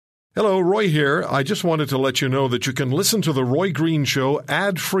Hello, Roy here. I just wanted to let you know that you can listen to The Roy Green Show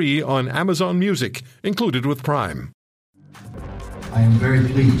ad-free on Amazon Music, included with Prime. I am very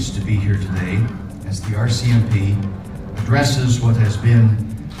pleased to be here today as the RCMP addresses what has been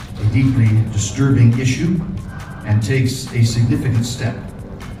a deeply disturbing issue and takes a significant step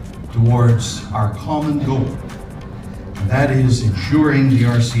towards our common goal, and that is ensuring the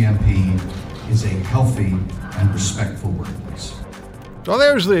RCMP is a healthy and respectful workplace. So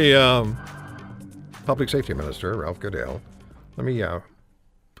there's the Public Safety Minister, Ralph Goodale. Let me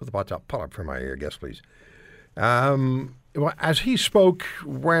put the pot up for my guest, please. As he spoke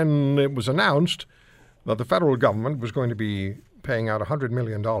when it was announced that the federal government was going to be paying out $100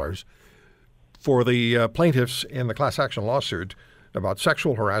 million for the plaintiffs in the class action lawsuit about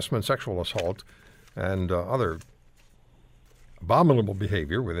sexual harassment, sexual assault, and other abominable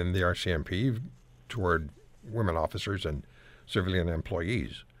behavior within the RCMP toward women officers and civilian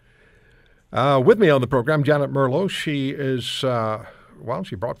employees. With me on the program, Janet Merlo. She is,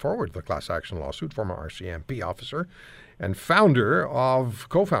 she brought forward the class action lawsuit, former RCMP officer, and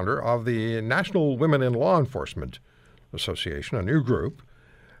co-founder of the National Women in Law Enforcement Association, a new group.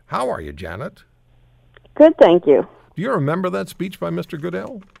 How are you, Janet? Good, thank you. Do you remember that speech by Mr.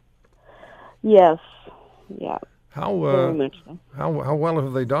 Goodale? Yes. Yeah. Very much so. How well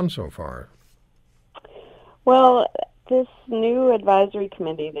have they done so far? Well, this new advisory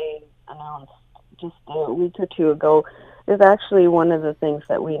committee they announced just a week or two ago is actually one of the things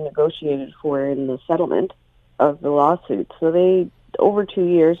that we negotiated for in the settlement of the lawsuit. So over 2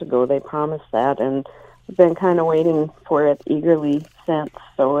 years ago, they promised that, and we've been kind of waiting for it eagerly since.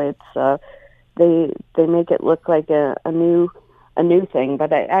 So it's they make it look like a new thing,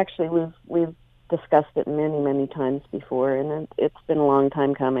 but we've discussed it many times before, and it's been a long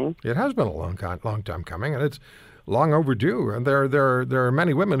time coming. It has been a long time coming, and it's long overdue. And there are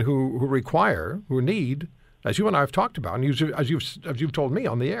many women who need, as you and I have talked about, and as you've told me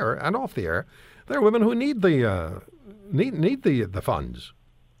on the air and off the air, there are women who need the funds.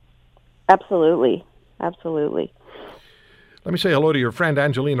 Absolutely. Let me say hello to your friend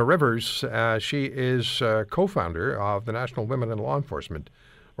Angelina Rivers. She is co-founder of the National Women in Law Enforcement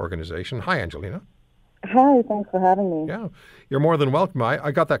Organization. Hi, Angelina. Hi, thanks for having me. Yeah, you're more than welcome.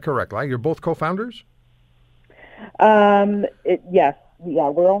 I got that correct, right? You're both co-founders? Yes. Yeah,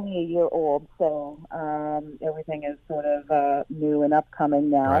 we're only a year old, so everything is sort of new and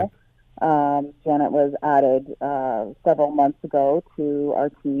upcoming now. Right. Janet was added several months ago to our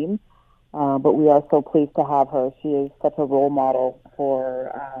team, but we are so pleased to have her. She is such a role model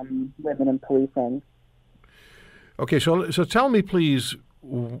for women in policing. Okay, so tell me, please,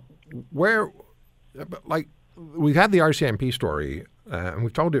 where, like, we've had the RCMP story, and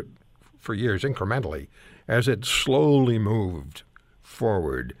we've told it for years incrementally as it slowly moved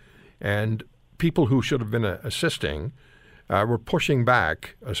forward, and people who should have been assisting were pushing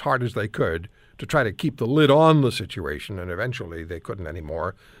back as hard as they could to try to keep the lid on the situation, and eventually they couldn't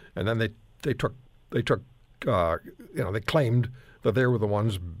anymore, and then they claimed that they were the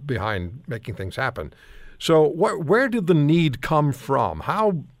ones behind making things happen. So where did the need come from?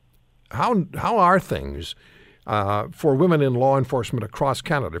 How are things for women in law enforcement across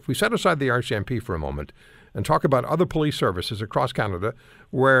Canada? If we set aside the RCMP for a moment and talk about other police services across Canada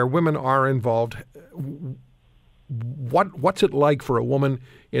where women are involved, what's it like for a woman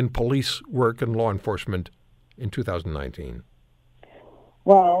in police work and law enforcement in 2019?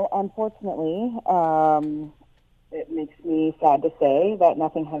 Well, unfortunately, it makes me sad to say that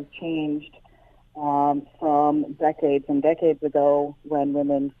nothing has changed from decades and decades ago when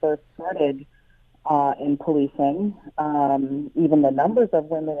women first started in policing. Even the numbers of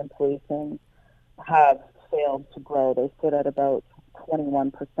women in policing have failed to grow. They sit at about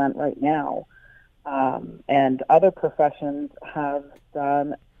 21% right now. And other professions have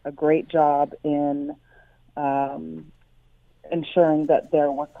done a great job in ensuring that their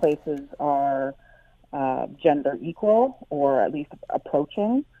workplaces are gender equal, or at least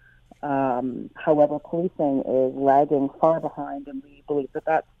approaching. However, policing is lagging far behind, and we believe that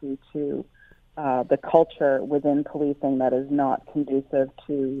that's due to the culture within policing that is not conducive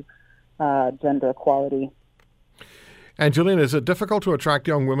to gender equality. Angelina, is it difficult to attract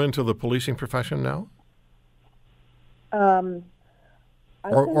young women to the policing profession now? Or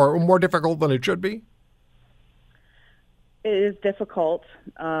more difficult than it should be? It is difficult,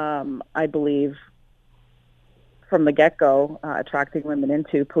 I believe, from the get-go, attracting women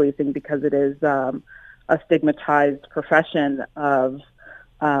into policing, because it is a stigmatized profession of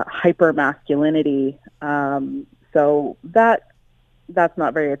hyper-masculinity. So that's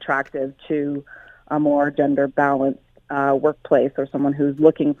not very attractive to a more gender-balanced workplace or someone who's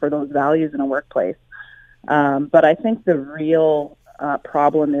looking for those values in a workplace. But I think the real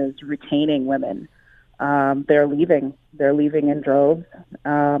problem is retaining women. They're leaving. They're leaving in droves.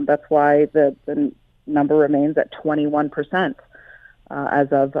 That's why the number remains at 21% as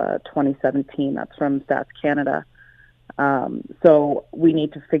of 2017. That's from Stats Canada. So we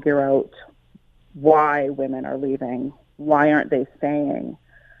need to figure out why women are leaving. Why aren't they staying?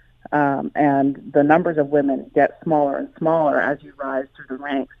 And the numbers of women get smaller and smaller as you rise through the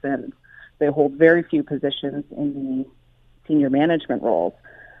ranks, and they hold very few positions in the senior management roles.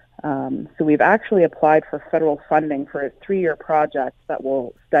 So we've actually applied for federal funding for a 3-year project that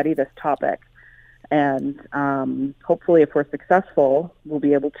will study this topic. And hopefully, if we're successful, we'll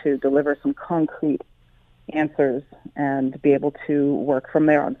be able to deliver some concrete answers and be able to work from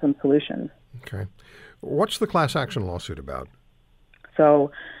there on some solutions. Okay. What's the class action lawsuit about?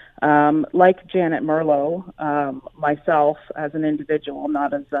 So, like Janet Merlo, myself as an individual,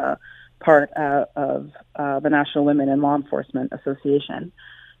 not as a part of the National Women in Law Enforcement Association,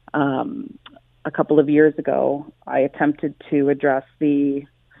 a couple of years ago, I attempted to address the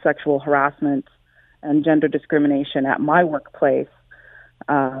sexual harassment and gender discrimination at my workplace.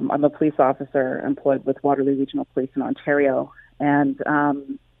 I'm a police officer employed with Waterloo Regional Police in Ontario, and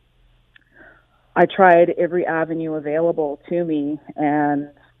I tried every avenue available to me, and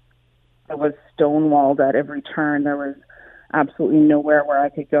I was stonewalled at every turn. There was absolutely nowhere where I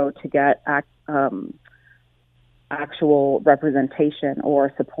could go to get actual representation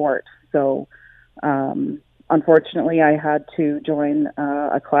or support. So, unfortunately, I had to join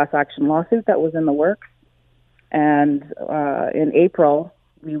a class action lawsuit that was in the works. And in April,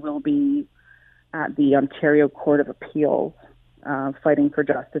 we will be at the Ontario Court of Appeals fighting for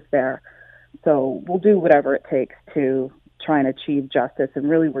justice there. So we'll do whatever it takes to try and achieve justice. And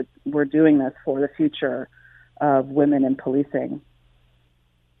really, we're doing this for the future of women in policing.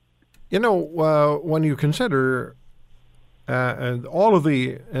 You know, when you consider and all of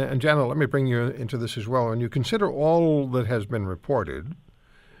the, and Janet, let me bring you into this as well, when you consider all that has been reported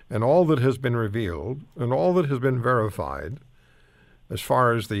and all that has been revealed and all that has been verified as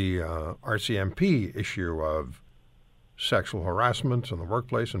far as the RCMP issue of sexual harassment in the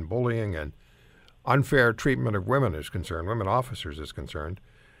workplace and bullying and unfair treatment of women is concerned, women officers is concerned,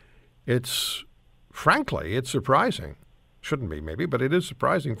 it's, frankly, it's surprising. Shouldn't be maybe, but it is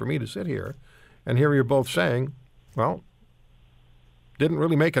surprising for me to sit here and hear you both saying, well, didn't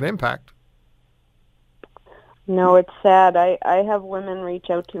really make an impact. No, it's sad. I have women reach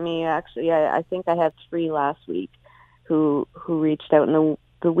out to me. Actually, I think I had 3 last week who reached out. And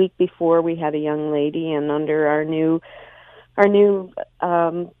the week before, we had a young lady, and under our new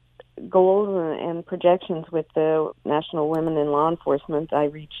goals and projections with the National Women in Law Enforcement, I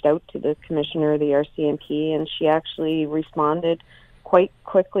reached out to the commissioner of the RCMP, and she actually responded quite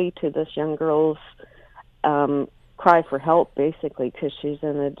quickly to this young girl's cry for help, basically, because she's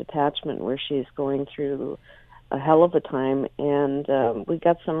in a detachment where she's going through a hell of a time. And we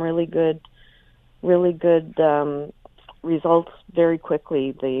got some really good results very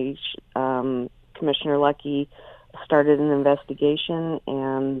quickly. The Commissioner Lucky started an investigation,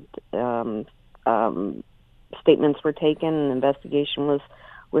 and statements were taken. An investigation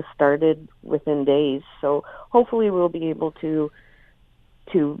was started within days. So hopefully we'll be able to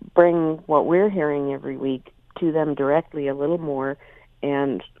bring what we're hearing every week to them directly a little more,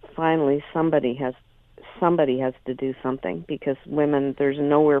 and finally somebody has to do something, because women, there's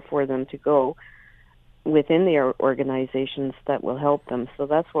nowhere for them to go within their organizations that will help them. So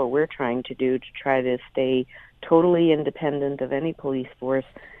that's what we're trying to do, to try to stay totally independent of any police force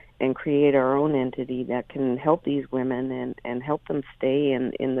and create our own entity that can help these women and help them stay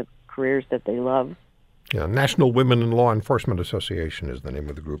in the careers that they love. Yeah, National Women in Law Enforcement Association is the name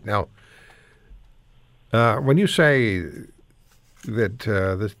of the group. Now, when you say that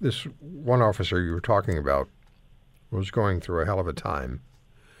this one officer you were talking about was going through a hell of a time,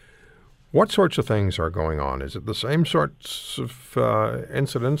 what sorts of things are going on? Is it the same sorts of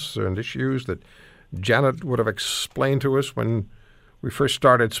incidents and issues that Janet would have explained to us when we first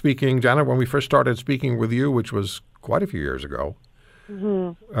started speaking? Janet, when we first started speaking with you, which was quite a few years ago,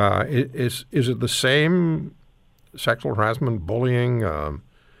 is it the same sexual harassment, bullying,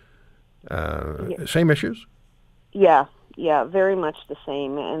 same issues? Yeah, very much the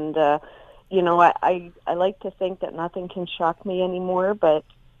same. And, I like to think that nothing can shock me anymore, but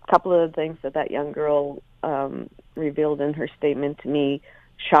a couple of the things that young girl revealed in her statement to me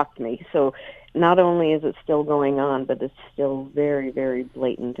shocked me. So not only is it still going on, but it's still very, very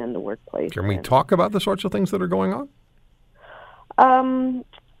blatant in the workplace. Can we talk about the sorts of things that are going on?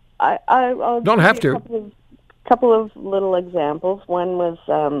 I'll don't have to. couple of little examples. One was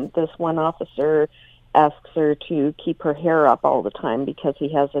this one officer asks her to keep her hair up all the time because he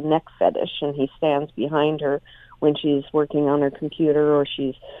has a neck fetish, and he stands behind her when she's working on her computer or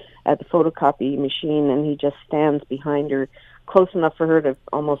she's at the photocopy machine, and he just stands behind her close enough for her to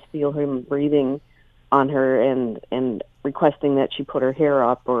almost feel him breathing on her, and requesting that she put her hair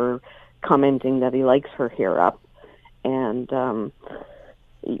up or commenting that he likes her hair up. And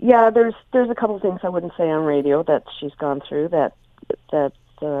there's a couple of things I wouldn't say on radio that she's gone through that's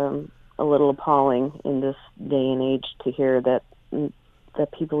a little appalling in this day and age to hear that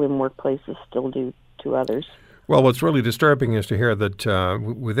people in workplaces still do to others. Well, what's really disturbing is to hear that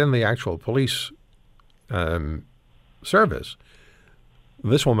within the actual police service,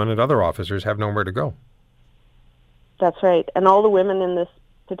 this woman and other officers have nowhere to go. That's right. And all the women in this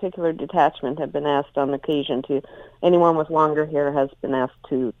particular detachment have been asked on occasion to, anyone with longer hair has been asked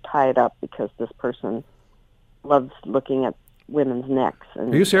to tie it up because this person loves looking at women's necks.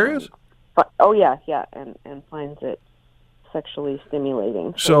 And, are you serious? Oh, yeah, and finds it sexually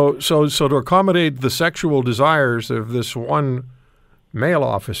stimulating. So to accommodate the sexual desires of this one male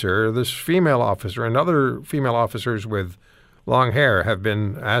officer, this female officer, and other female officers with long hair have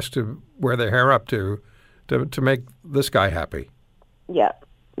been asked to wear their hair up to make this guy happy. Yeah,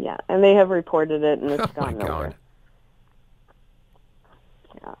 and they have reported it, and it's gone nowhere.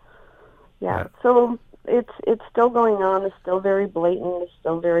 God. Yeah. So it's still going on. It's still very blatant. It's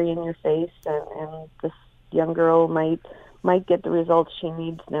still very in your face, and this young girl might get the results she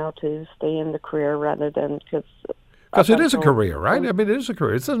needs now to stay in the career rather than because it is a career, right? I mean, it is a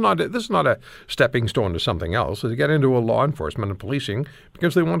career. This is not a stepping stone to something else. They get into a law enforcement and policing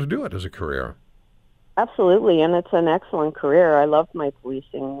because they want to do it as a career. Absolutely, and it's an excellent career. I love my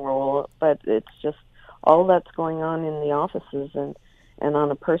policing role, but it's just all that's going on in the offices and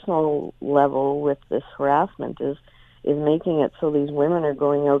on a personal level with this harassment is making it so these women are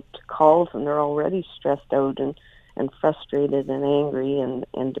going out to calls and they're already stressed out and frustrated and angry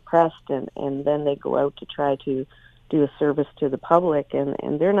and depressed, and then they go out to try to do a service to the public,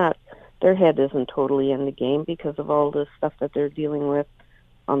 and their head isn't totally in the game because of all the stuff that they're dealing with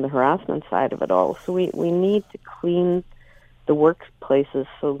on the harassment side of it all. So we need to clean the workplaces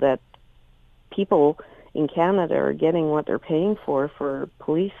so that people in Canada are getting what they're paying for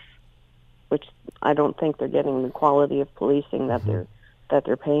police, which I don't think they're getting the quality of policing that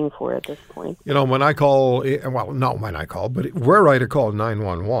they're paying for at this point. You know, when I call, well, not when I call, but were I to call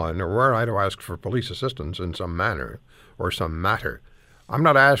 911 or were I to ask for police assistance in some manner or some matter, I'm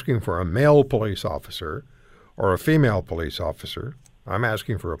not asking for a male police officer or a female police officer. I'm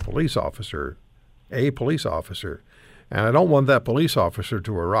asking for a police officer. And I don't want that police officer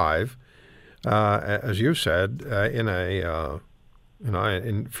to arrive, as you said, in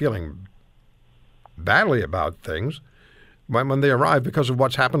feeling badly about things when they arrive because of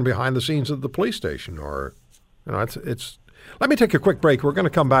what's happened behind the scenes at the police station. Or, it's. Let me take a quick break. We're going to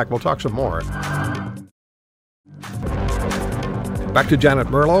come back. We'll talk some more. Back to Janet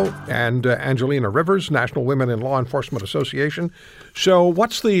Merlo and Angelina Rivers, National Women in Law Enforcement Association. So,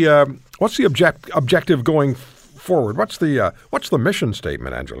 what's the objective going forward? What's the mission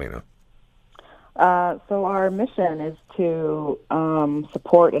statement, Angelina? So our mission is to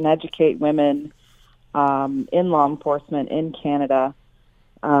support and educate women in law enforcement in Canada,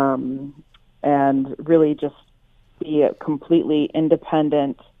 and really just be a completely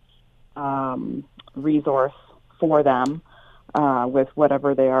independent resource for them with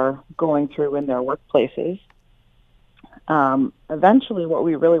whatever they are going through in their workplaces. Eventually, what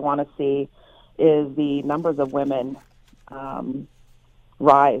we really want to see is the numbers of women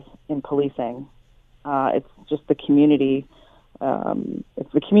rise in policing. It's just the community.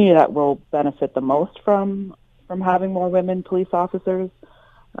 It's the community that will benefit the most from having more women police officers,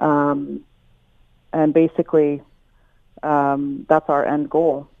 and basically that's our end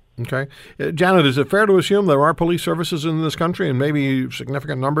goal. Okay. Janet, is it fair to assume there are police services in this country, and maybe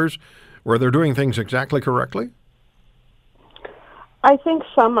significant numbers, where they're doing things exactly correctly? I think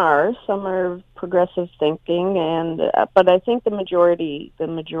some are progressive thinking, but I think the majority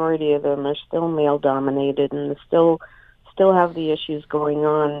of them are still male dominated and still have the issues going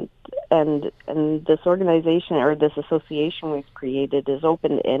on. And this organization or this association we've created is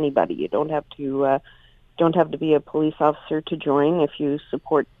open to anybody. You don't have to be a police officer to join. If you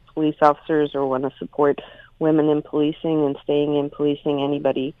support police officers or want to support women in policing and staying in policing,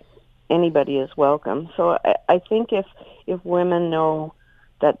 anybody is welcome. So I think if women know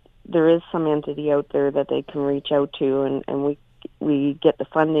that there is some entity out there that they can reach out to, and we get the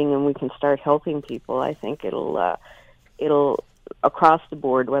funding and we can start helping people, I think it'll across the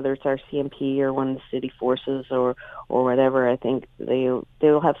board, whether it's RCMP or one of the city forces or whatever. I think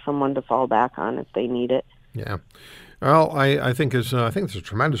they'll have someone to fall back on if they need it. Yeah. Well, I think there's a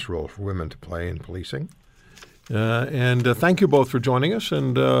tremendous role for women to play in policing. And thank you both for joining us,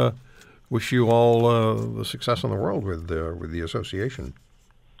 and wish you all the success in the world with the association.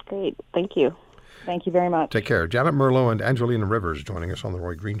 Great. Thank you. Thank you very much. Take care. Janet Merlo and Angelina Rivers joining us on the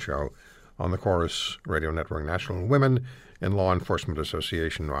Roy Green Show on the Chorus Radio Network, National Women in Law Enforcement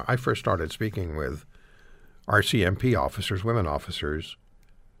Association. I first started speaking with RCMP officers, women officers.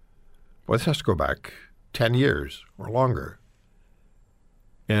 Well, this has to go back 10 years or longer.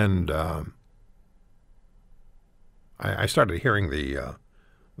 And I started hearing the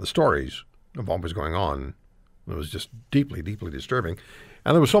stories of what was going on. It was just deeply, deeply disturbing.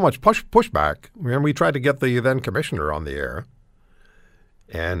 And there was so much pushback. And we tried to get the then commissioner on the air.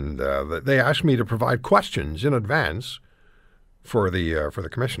 And they asked me to provide questions in advance for the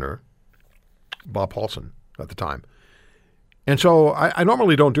commissioner, Bob Paulson, at the time. And so I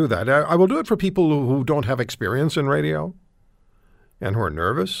normally don't do that. I will do it for people who don't have experience in radio and who are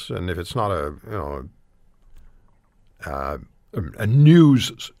nervous. And if it's not a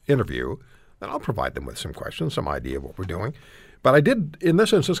news interview, then I'll provide them with some questions, some idea of what we're doing. But I did in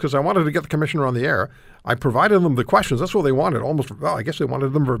this instance because I wanted to get the commissioner on the air. I provided them the questions. That's what they wanted. I guess they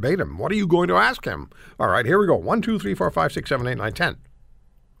wanted them verbatim. What are you going to ask him? All right, here we go. 1, 2, 3, 4, 5, 6, 7, 8, 9, 10.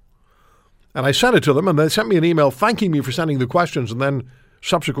 And I sent it to them, and they sent me an email thanking me for sending the questions. And then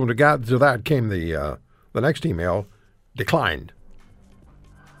subsequent to that came the next email, declined.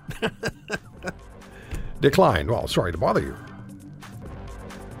 Declined. Well, sorry to bother you.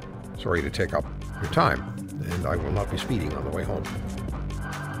 Sorry to take up your time, and I will not be speeding on the way home.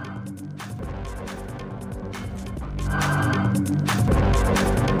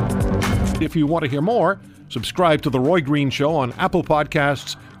 If you want to hear more, subscribe to The Roy Green Show on Apple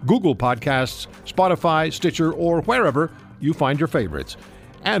Podcasts, Google Podcasts, Spotify, Stitcher, or wherever you find your favorites.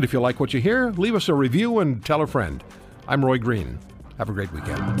 And if you like what you hear, leave us a review and tell a friend. I'm Roy Green. Have a great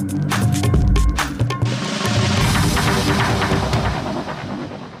weekend.